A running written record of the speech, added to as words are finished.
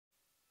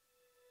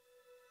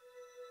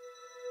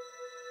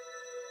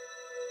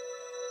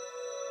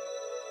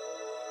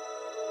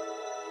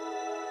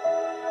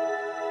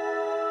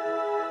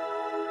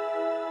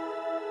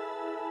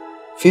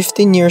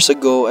15 years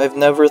ago, I've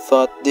never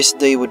thought this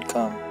day would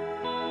come.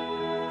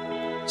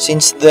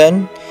 Since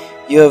then,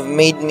 you have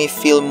made me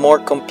feel more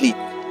complete,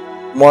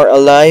 more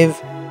alive,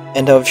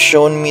 and have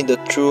shown me the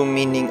true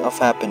meaning of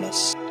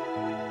happiness.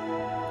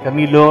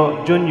 Camilo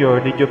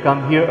Jr., did you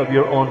come here of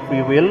your own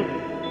free will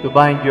to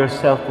bind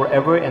yourself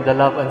forever in the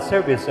love and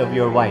service of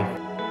your wife?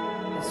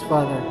 Yes,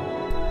 Father.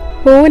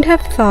 Who would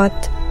have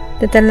thought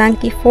that the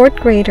lanky fourth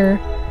grader,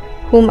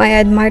 whom I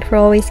admired for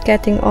always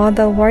getting all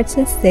the awards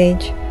on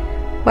stage,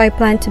 who I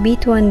planned to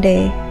beat one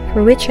day,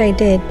 for which I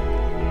did,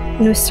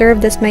 and who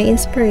served as my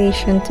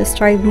inspiration to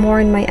strive more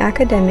in my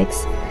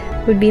academics,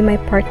 would be my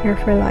partner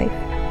for life.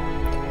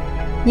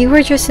 You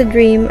were just a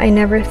dream I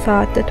never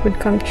thought that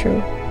would come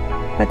true,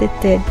 but it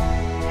did.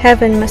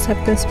 Heaven must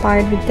have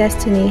conspired with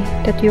destiny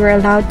that we were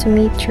allowed to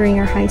meet during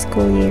our high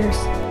school years.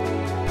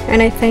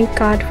 And I thank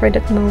God for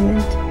that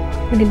moment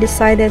when He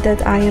decided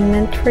that I am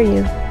meant for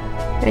you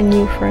and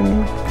you for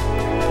me.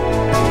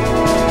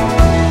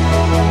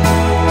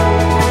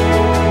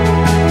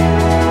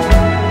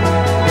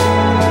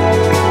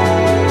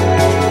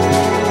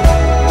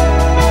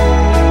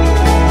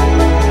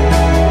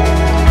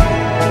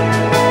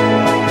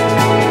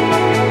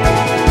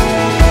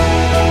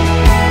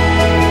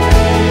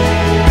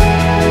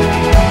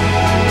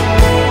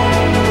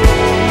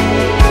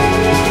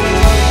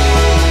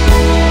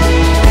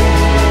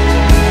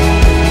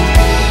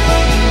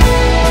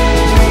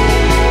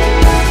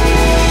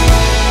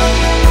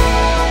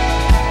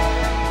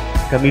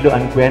 Camilo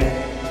and Gwen,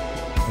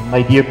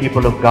 my dear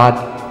people of God,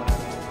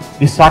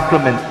 this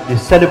sacrament,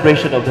 this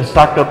celebration of the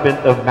sacrament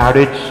of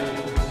marriage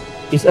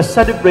is a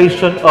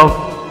celebration of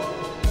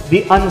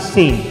the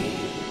unseen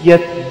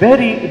yet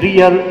very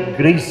real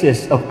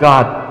graces of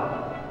God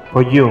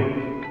for you.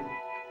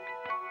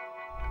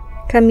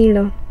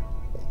 Camilo,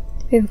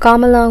 we've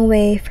come a long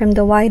way from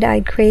the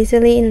wide-eyed,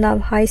 crazily in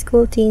love high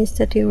school teens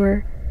that we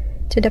were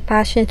to the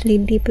passionately,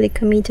 deeply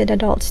committed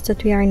adults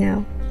that we are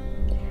now.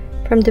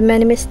 From the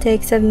many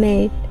mistakes I've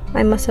made,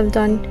 I must have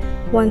done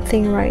one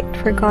thing right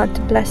for God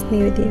to bless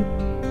me with you.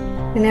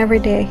 And every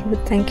day I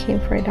would thank Him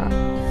for that.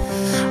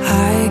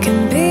 I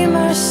can be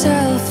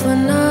myself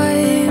when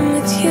I'm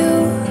with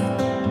you.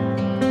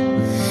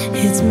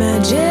 It's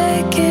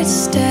magic, it's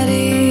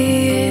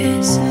steady,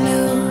 it's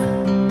new.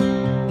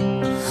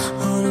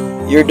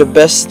 You're the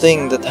best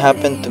thing that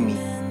happened to me.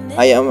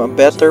 I am a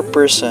better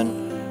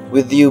person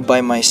with you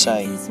by my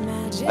side.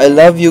 I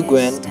love you,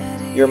 Gwen.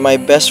 You're my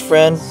best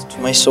friend,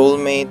 my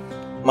soulmate,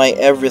 my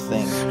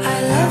everything.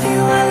 I love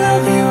you, I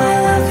love you, I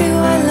love you,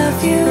 I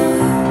love you.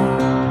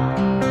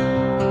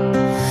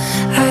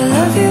 I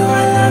love you,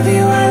 I love you,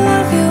 I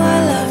love you,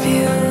 I love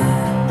you.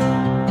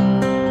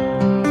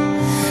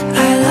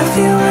 I love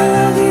you, I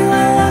love you,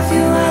 I love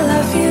you, I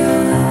love you.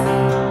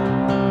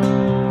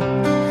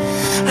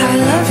 I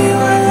love you,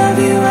 I love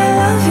you, I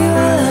love you,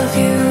 I love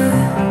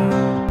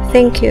you.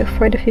 Thank you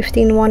for the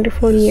 15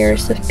 wonderful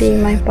years of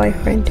being my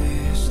boyfriend.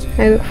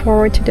 I look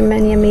forward to the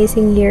many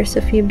amazing years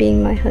of you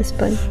being my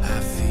husband.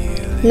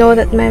 Know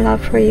that my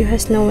love for you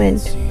has no end.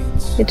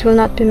 It will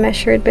not be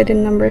measured by the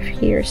number of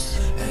years,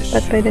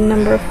 but by the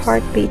number of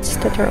heartbeats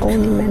that are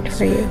only meant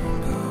for you.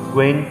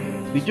 Gwen,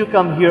 did you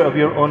come here of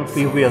your own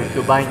free will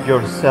to bind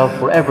yourself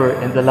forever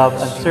in the love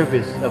and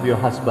service of your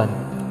husband?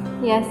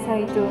 Yes,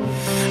 I do.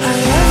 I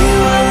love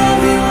you, I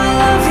love you, I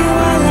love you,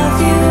 I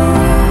love you.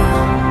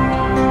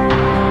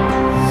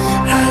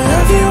 I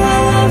love you,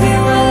 I love you,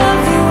 I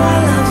love you, I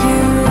love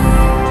you.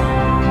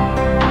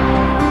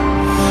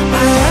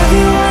 I love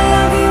you, I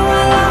love you,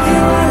 I love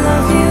you, I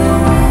love you.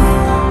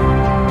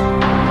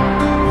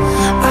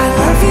 I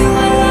love you,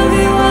 I love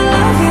you, I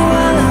love you,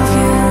 I love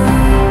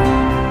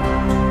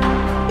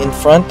you. In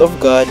front of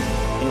God,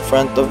 in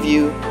front of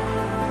you,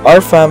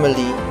 our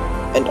family,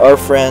 and our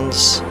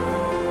friends,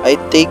 I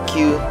take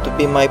you to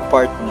be my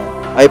partner.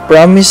 I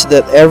promise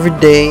that every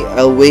day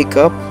I'll wake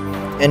up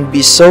and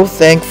be so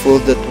thankful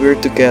that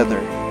we're together,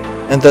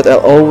 and that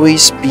I'll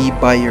always be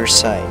by your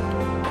side.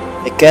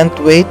 I can't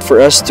wait for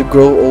us to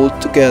grow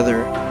old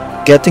together,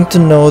 getting to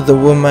know the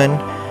woman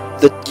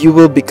that you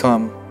will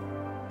become,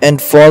 and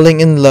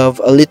falling in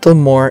love a little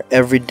more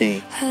every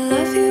day. I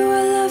love you,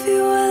 I love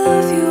you, I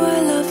love you,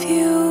 I love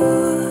you.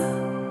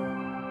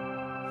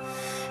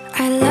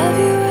 I love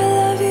you, I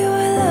love you,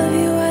 I love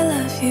you, I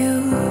love you.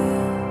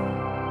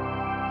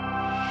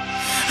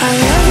 I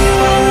love you,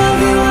 I love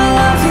you, I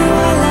love you,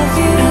 I love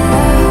you.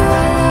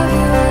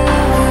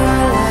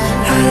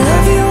 I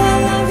love you,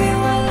 I love you,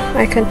 I love you.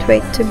 I can't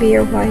wait to be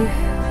your wife,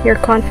 your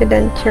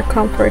confidant, your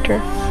comforter.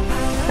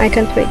 I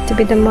can't wait to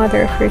be the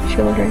mother of your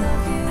children.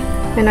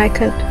 And I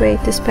can't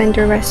wait to spend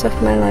the rest of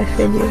my life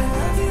with you.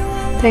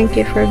 Thank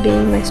you for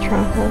being my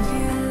stronghold.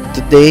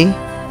 Today,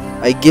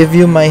 I give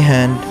you my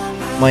hand,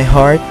 my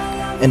heart,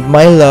 and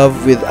my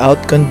love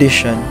without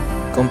condition,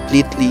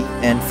 completely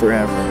and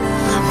forever.